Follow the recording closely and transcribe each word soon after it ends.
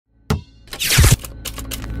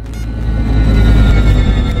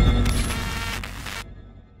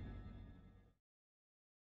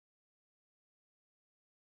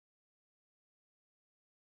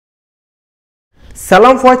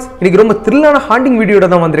Salam folks, இன்னைக்கு ரொம்ப த்ரில்லான haunting வீடியோட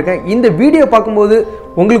தான் வந்திருக்கேன். இந்த வீடியோ பாக்கும்போது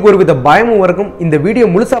உங்களுக்கு ஒரு வித பயமும் இருக்கும். இந்த வீடியோ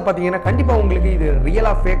முழுசா பாத்தீங்கன்னா கண்டிப்பா உங்களுக்கு இது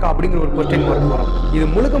ரியலா ஃபேக்கா அப்படிங்கிற ஒரு क्वेश्चन வரும். இது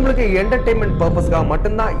முழுக்க என்டர்டெயின்மென்ட் பர்பஸ்க்காக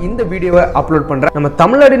மட்டும் தான் இந்த வீடியோவை அப்லோட் பண்றேன். நம்ம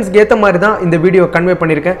தமிழ் ஆடியன்ஸ்க்கு ஏத்த மாதிரி தான் இந்த வீடியோ கன்வே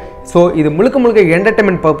பண்ணிருக்கேன். சோ இது முழுக்க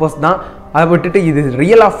என்டர்டெயின்மென்ட் பர்பஸ் தான். அதை விட்டுட்டு இது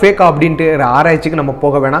ரியலா ஃபேக்கா அப்படின்ட்டு ஆராய்ச்சிக்கு நம்ம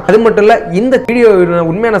போக வேணாம். அது மட்டும் இல்ல இந்த வீடியோ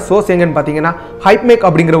உண்மையான சோர்ஸ் எங்கன்னு பாத்தீங்கன்னா HYPEMYKE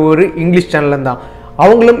அப்படிங்கிற ஒரு இங்கிலீஷ் சேனல்ல தான்.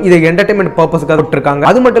 அவங்களும் இதை என்டர்டெயின்மென்ட் பர்பஸ்க்காக விட்டுருக்காங்க.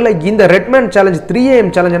 அது மட்டும் இல்ல இந்த ரெட்மேன் சேலஞ்ச் 3 AM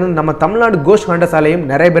சேலஞ்ச் நம்ம தமிழ்நாடு கோஸ்ட் ஹண்டர்ஸாலையும்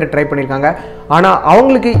நிறைய பேர் ட்ரை பண்ணியிருக்காங்க. ஆனா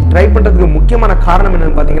அவங்களுக்கு ட்ரை பண்றதுக்கு முக்கியமான காரணம்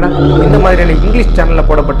என்னன்னு பாத்தீங்கன்னா இந்த மாதிரியான இங்கிலீஷ் சேனல்ல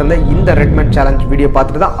போடப்பட்டிருந்த இந்த ரெட்மேன் சேலஞ்ச் வீடியோ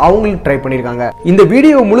பார்த்துட்டு தான் அவங்களும் ட்ரை பண்ணியிருக்காங்க. இந்த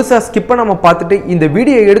வீடியோ முழுசா ஸ்கிப் பண்ணாம பார்த்துட்டு இந்த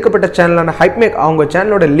வீடியோ எடுக்கப்பட்ட சேனலான HYPEMYKE அவங்க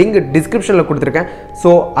சேனலோட லிங்க் டிஸ்கிரிப்ஷன்ல கொடுத்துருக்கேன்.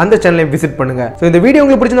 ஸோ அந்த சேனலையும் விசிட் பண்ணுங்க. ஸோ இந்த வீடியோ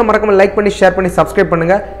உங்களுக்கு பிடிச்சிருந்தா மறக்காம லைக் பண்ணி ஷேர் பண்ணி சப்ஸ்கிரைப்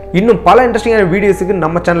பண்ணுங்க. இன்னும் பல இன்ட்ரெஸ்டிங்கான வீடியோஸுக்கு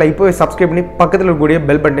நம்ம சேனலை இப்போவே சப்ஸ்கிரைப் பண்ணி பக்கத்தில் இருக்கக்கூடிய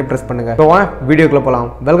பெல் பட்டனை பிரஸ் பண்ணுங்க. ஸோ வீடியோக்குள்ள போகலாம்.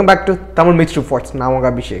 Welcome back to Tamil mixed ஃபாட்ஸ். நான் உங்க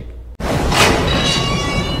Abhishek.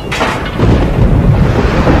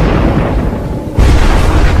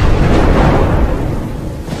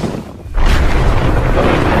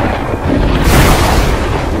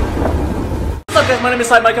 My name is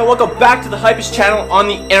Hypemyke. Welcome back to the Hypest channel on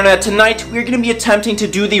the internet. Tonight we're going to be attempting to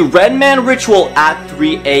do the Redman ritual at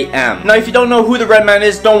 3 AM. Now if you don't know who the Redman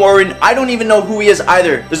is, don't worry, I don't even know who he is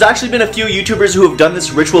either. There's actually been a few YouTubers who have done this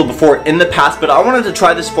ritual before in the past, but I wanted to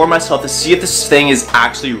try this for myself to see if this thing is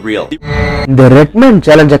actually real. இந்த Redman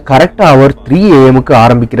சேலஞ்சை கரெக்டா அவர் 3 AM-க்கு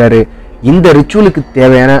ஆரம்பிக்கிறாரு. இந்த ரிச்சுவலுக்கு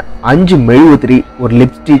தேவையான 5 மெழுகுதிரி, ஒரு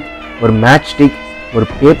lipstick, ஒரு match stick, ஒரு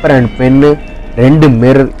paper and pen, 2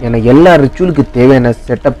 mirror என எல்லா ரிச்சுவலுக்கு தேவையான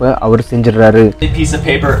செட்டப்பை அவர் செஞ்சிடறாரு. A piece of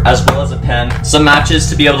paper as well as a pen, some matches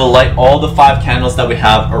to be able to light all the 5 candles that we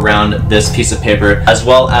have around this piece of paper, as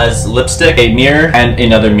well as lipstick, a mirror, and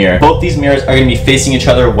another mirror. Both these mirrors are going to be facing each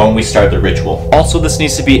other when we start the ritual. Also, this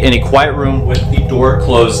needs to be in a quiet room with the door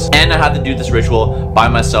closed, and I have to do this ritual by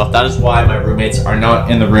myself. That is why my roommates are not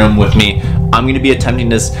in the room with me. I'm going to be attempting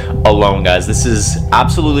this alone, guys. This is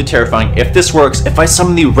absolutely terrifying. If this works, if I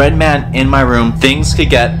summon the Redman in my room, things could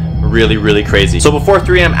get really crazy. So before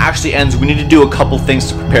 3 AM actually ends, we need to do a couple things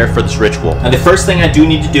to prepare for this ritual. And the first thing I do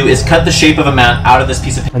need to do is cut the shape of a man out of this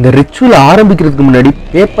piece of paper. அந்த ritual ஆரம்பிக்கிறதுக்கு முன்னாடி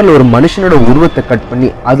பேப்பர்ல ஒரு மனுஷனோட உருவத்தை cut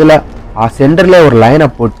பண்ணி அதுல சென்டர்ல ஒரு லைனை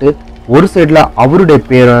போட்டு ஒரு சைடுல அவருடைய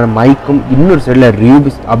பேரான மைக்கும் இன்னொரு சைடுல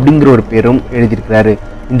ரீபிஸ் அப்படிங்கிற ஒரு பேரும் எழுதியிருக்கிறாரு.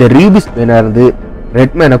 இந்த ரீபிஸ் பேனானது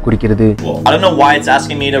ரெட்மேனை குறிக்கிறது. I don't know why it's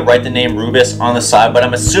asking me to write the name Rubis on the side, but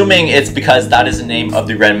I'm assuming it's because that is the name of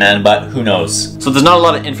the Redman, but who knows. So there's not a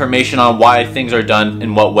lot of information on why things are done in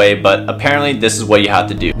what way, but apparently this is what you have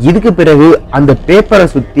to do. இதுக்கு பிறகு அந்த பேப்பரை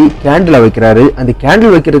சுத்தி candle வைக்கிறாரு. அந்த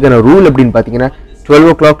candle வைக்கிறதுக்கான rule எப்படின்னு பாத்தீங்கன்னா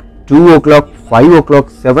 12 o'clock, 2 o'clock, 5 o'clock,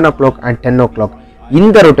 7 o'clock and 10 o'clock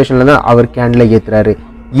இந்த ரொட்டேஷன்ல தான் அவர் கேண்டிலை ஏத்துறாரு.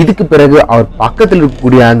 இதுக்கு பிறகு அவர் பக்கத்தில்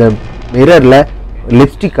இருக்கக்கூடிய அந்த மிரர்ல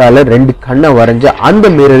லிப்ஸ்டிக்கால 2 கண்ணை வரைஞ்சு அந்த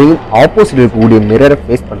மிரரையும் ஆப்போசிட் இருக்கக்கூடிய மிரரை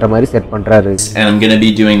ஃபேஸ் பண்ற மாதிரி செட் பண்றாரு. And I'm going to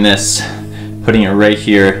be doing this, putting it right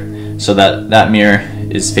here so that that mirror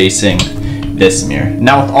is facing this mirror.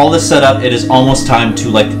 Now with all this set up, it is almost time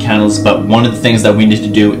to light the candles, but one of the things that we need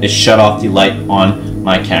to do is shut off the light on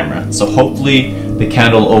my camera. So hopefully the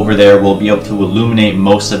candle over there will be able to illuminate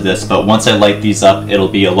most of this, but once I light these up,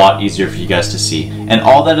 it'll be a lot easier for you guys to see. And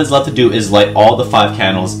all that is left to do is light all the 5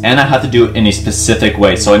 candles, and I have to do it in a specific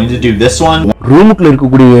way. So I need to do this one. ரூமுக்குள்ள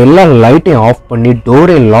இருக்கக்கூடிய எல்லா லைட்டையும் of பண்ணி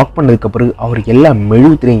டோரை lock பண்ணதுக்கு அப்புறம் அவர் எல்லா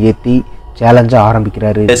மெழுகுதிரியும் ஏத்தி சேலஞ்ச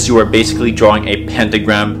ஆரம்பிக்கிறாரு. This you are basically drawing a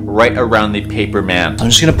pentagram right around the paper man. So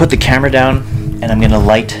I'm just going to put the camera down and I'm going to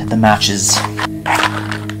light the matches.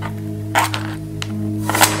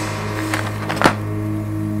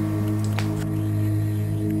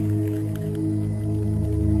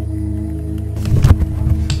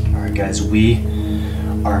 Alright guys, we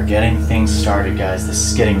are getting things started, guys. This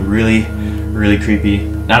is getting really creepy.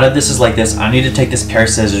 Now that this is like this, I need to take this pair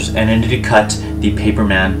of scissors and I need to cut the paper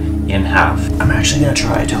man in half. I'm actually going to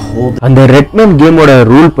try to hold அந்த Redman கேமோட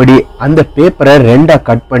rule படி அந்த பேப்பரை 2ஆ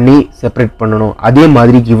cut பண்ணி separate பண்ணனும். அதே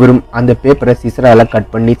மாதிரி இவரும் அந்த பேப்பரை சிசரால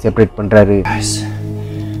கட் பண்ணி செப்பரேட் பண்றாரு. Guys,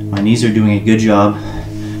 my knees are doing a good job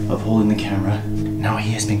of holding the camera. Now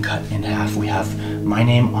he has been cut in half. We have my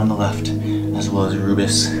name on the left as well as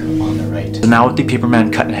Rubis on the right. So now with the paper man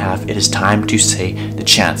cut in half, it is time to say the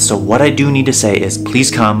chant. So what I do need to say is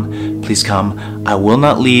please come, I will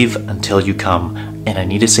not leave until you come. And I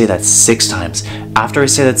need to say that 6 times. After I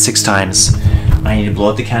say that 6 times, I need to blow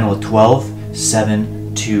out the candle at 12, 7,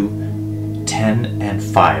 2, 10, and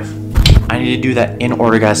 5. I need to do that in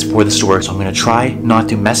order, guys, for this to work. So I'm going to try not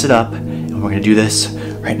to mess it up, and we're going to do this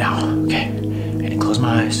right now. Okay, I'm going to close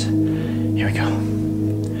my eyes. Here we go.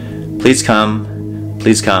 Please come,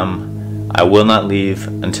 Please come. I will not leave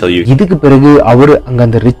until you. இதுக்கு பிறகு அவர் அங்க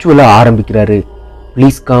அந்த ரிச்சுவலை ஆரம்பிக்கிறாரு.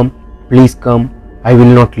 Please come, please come. I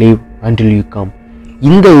will not leave until you come.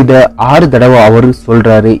 இந்த இத 6 தடவை அவர்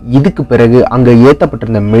சொல்றாரு. இதுக்கு பிறகு அங்க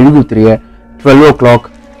ஏத்தப்பட்டிருந்த மெழுகுத்திரிய 12 o'clock,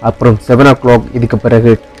 அப்புறம் 7 o'clock, இதுக்கு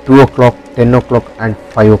பிறகு 2 o'clock, 10 o'clock and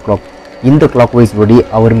 5 o'clock. இந்த கிளாக் வைஸ் படி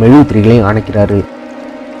அவர் மெழுகுத்திரிகளையும் அணைக்கிறாரு.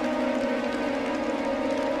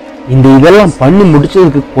 இந்த இதெல்லாம் பண்ணி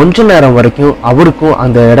முடிச்சதுக்கு கொஞ்ச நேரம் வரைக்கும் அவருக்கும்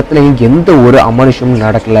அந்த இடத்துல எந்த ஒரு அமானுஷமும்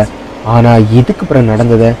நடக்கல. ஆனா இதுக்கு பிறகு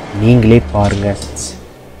நடந்ததை நீங்களே பாருங்க.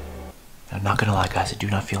 I'm not gonna lie guys, I do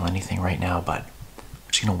not feel anything right now, but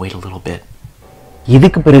I'm just gonna wait a little bit.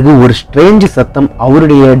 இதுக்கு பிறகு ஒரு ஸ்ட்ரேஞ்ச் சத்தம்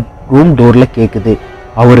அவருடைய ரூம் டோர்ல கேக்குது.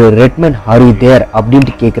 அவரு ரெட்மேன் ஆர் யூ தேர்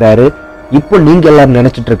அப்படின்ட்டு கேக்குறாரு. இப்போ நீங்க எல்லாரும்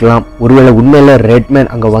நினைச்சிட்டு இருக்கலாம் ஒருவேளை உண்மையில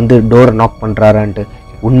ரெட்மேன் அங்க வந்து டோரை நாக் பண்றாரான்ட்டு.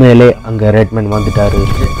 உண்மையிலே அங்க ரெட்மேன் வந்துட்டாரு.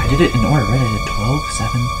 I did it in order, right? I did 12,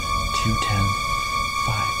 7, 2, 10,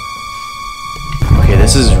 5. Okay,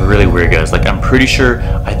 this is really weird guys. Like I'm pretty sure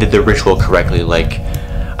I did the ritual correctly. Like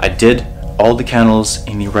I did all the candles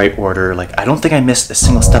in the right order. Like I don't think I missed a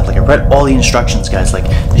single step. Like I read all the instructions guys. Like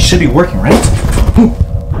they should be working, right?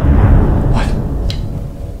 What?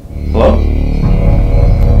 Hello?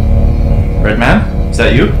 Redman? Is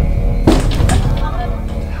that you?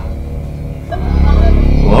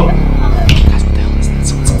 Hello? Guys, what the hell is that?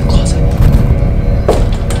 Someone's in the closet.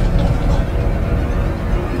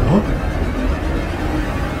 Hello?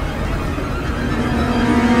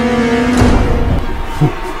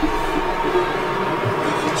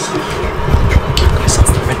 Guys,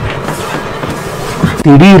 that's the Redman.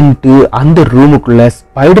 திடீர்னு அந்த ரூமுக்குள்ள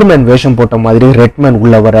Spiderman வேஷம் போட்ட மாதிரி Redman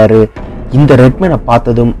உள்ள வராரு. இந்த ரெட்மேனை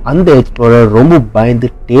பார்த்ததும் அந்த எக்ஸ்ப்ளோரர் ரொம்ப பயந்து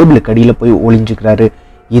டேபிளுக்கு அடியில போய் ஒளிஞ்சுக்கிறாரு.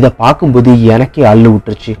 இதை பார்க்கும்போது எனக்கே அள்ளு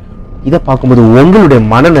விட்டுருச்சு. இதை பார்க்கும்போது உங்களுடைய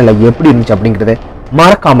மனநிலை எப்படி இருந்துச்சு அப்படிங்கிறத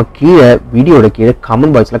மறக்காம கீழே வீடியோட கீழே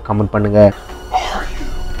கமெண்ட் பாக்ஸ்ல கமெண்ட் பண்ணுங்க.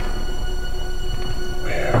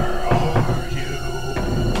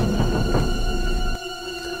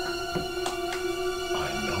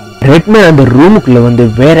 ரெட்மேன் அந்த ரூமுக்குள்ள வந்து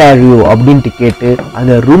வேர் ஆர் யூ அப்படின்ட்டு கேட்டு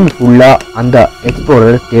அந்த ரூமுக்குள்ள அந்த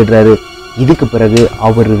எக்ஸ்ப்ளோரர் தேடுறாரு. இதுக்கு பிறகு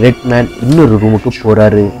அவர் ரெட்மேன் இன்னொரு ரூமுக்கு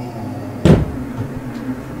போறாரு.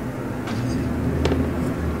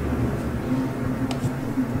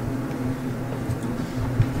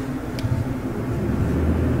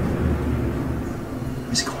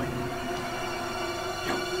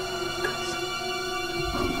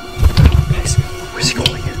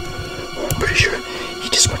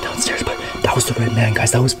 That was the red man,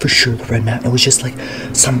 guys. That was for sure the red man. It was just like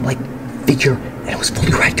some like figure, and it was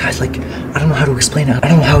fully red, guys. Like I don't know how to explain it. I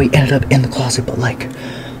don't know how he ended up in the closet, but like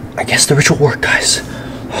I guess the ritual worked, guys.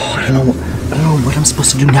 Oh, I don't know what I'm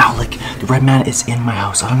supposed to do now. Like the red man is in my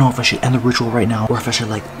house. I don't know if I should end the ritual right now or if I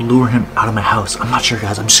should like lure him out of my house. I'm not sure,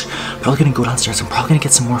 guys. I'm just probably gonna go downstairs. I'm probably gonna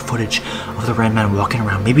get some more footage of the red man walking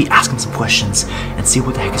around. Maybe ask him some questions and see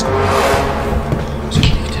what the heck is going on.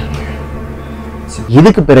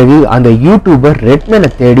 இதுக்கு பிறகு அந்த YouTuber ரெட்மேனை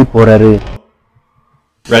தேடி போறாரு.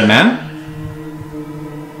 Redman?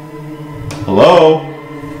 Hello?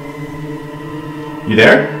 You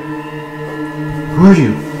there? Who are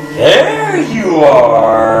you? There you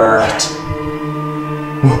are!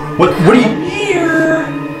 What are you? Here!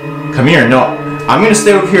 Come here. No, I'm gonna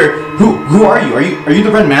stay over here. Who are you? Are you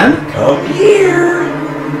the red man? Come here!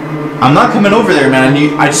 I'm not coming over there, man.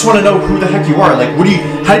 I just want to know who the heck you are. Like,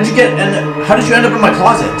 how did you end up in my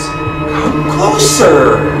closet? Come closer!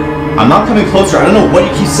 I'm not coming closer. I don't know what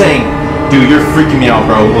you keep saying. Dude, you're freaking me out,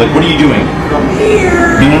 bro. Like, what are you doing? Come here!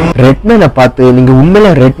 ரெட்மேனை பார்த்து நீங்க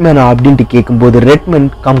உண்மையில ரெட்மேனா அப்படின்ட்டு கேட்கும்போது Redman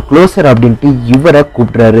come closer அப்படின்ட்டு இவரை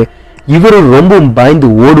கூப்பிடுறாரு. இவரு ரொம்ப பயந்து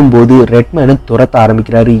ஓடும்போது ரெட்மேனை துரத்த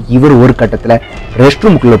ஆரம்பிக்கிறாரு. இவர் ஒரு கட்டத்துல ரெஸ்ட்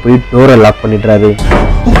ரூமுக்குள்ள போய் டோரை லாக் பண்ணிடுறாரு.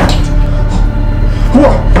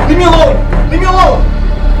 Leave me alone! Leave me alone!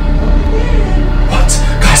 What?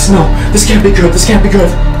 Guys, no. This can't be good. This can't be good.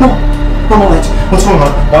 No. No, my light. What's going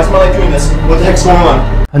on? Why is my light doing this? What the heck's going on?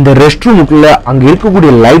 அந்த rest ரூமுக்குள்ள அங்க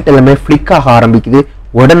இருக்கக்கூடிய light எல்லாமே ஃபிளிக் ஆக ஆரம்பிக்குது.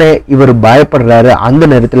 உடனே இவர் பயப்படுறாரு. அந்த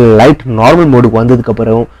நேரத்தில் லைட் நார்மல் மோடுக்கு வந்ததுக்கு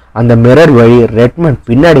அப்புறம் அந்த மிரர் வழி ரெட்மேன்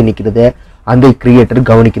பின்னாடி நிக்கிறத அந்த கிரியேட்டர்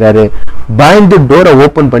கவனிக்கிறாரு. பயந்து டோரை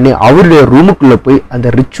ஓபன் பண்ணி அவருடைய ரூமுக்குள்ள போய் அந்த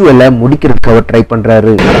ரிச்சுவலை முடிக்கிறதுக்கு அவர் ட்ரை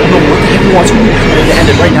பண்றாரு.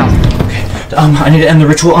 I need to end the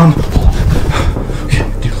ritual. Okay,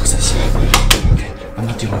 dude, what's this? Okay, I'm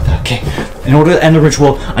not dealing with that. Okay, in order to end the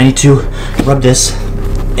ritual, I need to rub this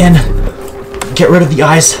and get rid of the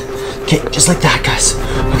eyes. Okay, just like that, guys.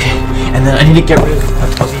 Okay, and then I need to get rid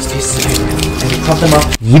of these pieces. I need to crump them up.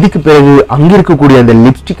 இதுக்கு பிறகு அங்க இருக்கக்கூடிய அந்த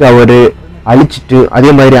lipstick அவரு அழிச்சிட்டு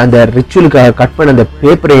அதே மாதிரி அந்த ரிச்சுவலுக்காக கட் பண்ண அந்த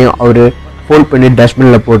பேப்பரையும் அவரு ஃபோல்ட் பண்ணி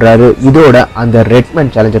டஸ்ட்பின்ல போடுறாரு. இதோட அந்த ரெட்மேன்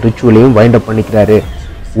சேலஞ்ச் ரிச்சுவலையும் வைண்ட் அப் பண்ணிக்கிறாரு.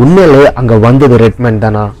 உண்மையிலே அங்க வந்தது ரெட்மேன்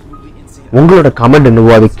தானா? உங்களோட கமெண்ட்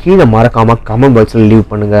என்னவோ அது கீழே மறக்காம கமெண்ட் பாக்ஸ்ல லீவ்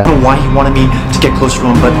பண்ணுங்க. I don't know why he wanted me to get closer to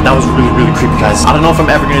him, but that was really creepy, guys. I don't know if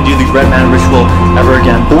I'm ever going to do the REDMAN ritual ever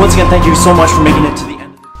again. But once again, thank you so much for making it to the end.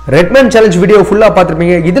 Redman challenge video ஃபுல்லா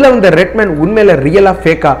பார்த்திருப்பீங்க. இதுல வந்து Redman உண்மையில ரியலா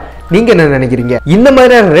ஃபேக்கா நீங்க என்ன நினைக்கிறீங்க? இந்த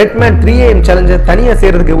மாதிரி ரெட்மேன் 3am சேலஞ்சை தனியா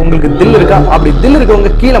செய்யறதுக்கு உங்களுக்கு தில் இருக்கா? அப்படி தில்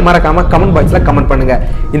இருக்கவங்க கீழே மறக்காம கமெண்ட் பாக்ஸ்ல கமெண்ட் பண்ணுங்க.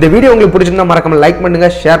 இந்த வீடியோ உங்களுக்கு பிடிச்சிருந்தா மறக்காம லைக் பண்ணுங்க,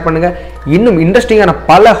 ஷேர் பண்ணுங்க. இன்னும் இன்ட்ரெஸ்டிங்கான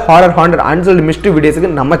பல ஹாரர் ஹாண்டர் அன்சால்வ்ட் மிஸ்ட்ரி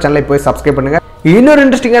வீடியோஸ்க்கு நம்ம சேனலை போய் சப்ஸ்கிரைப் பண்ணுங்க. இன்னொரு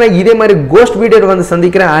இன்ட்ரெஸ்டிங்கான இதே மாதிரி கோஸ்ட் வீடியோ வந்து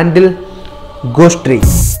சந்திக்கிறேன். அண்டில் கோஸ்ட்ரி.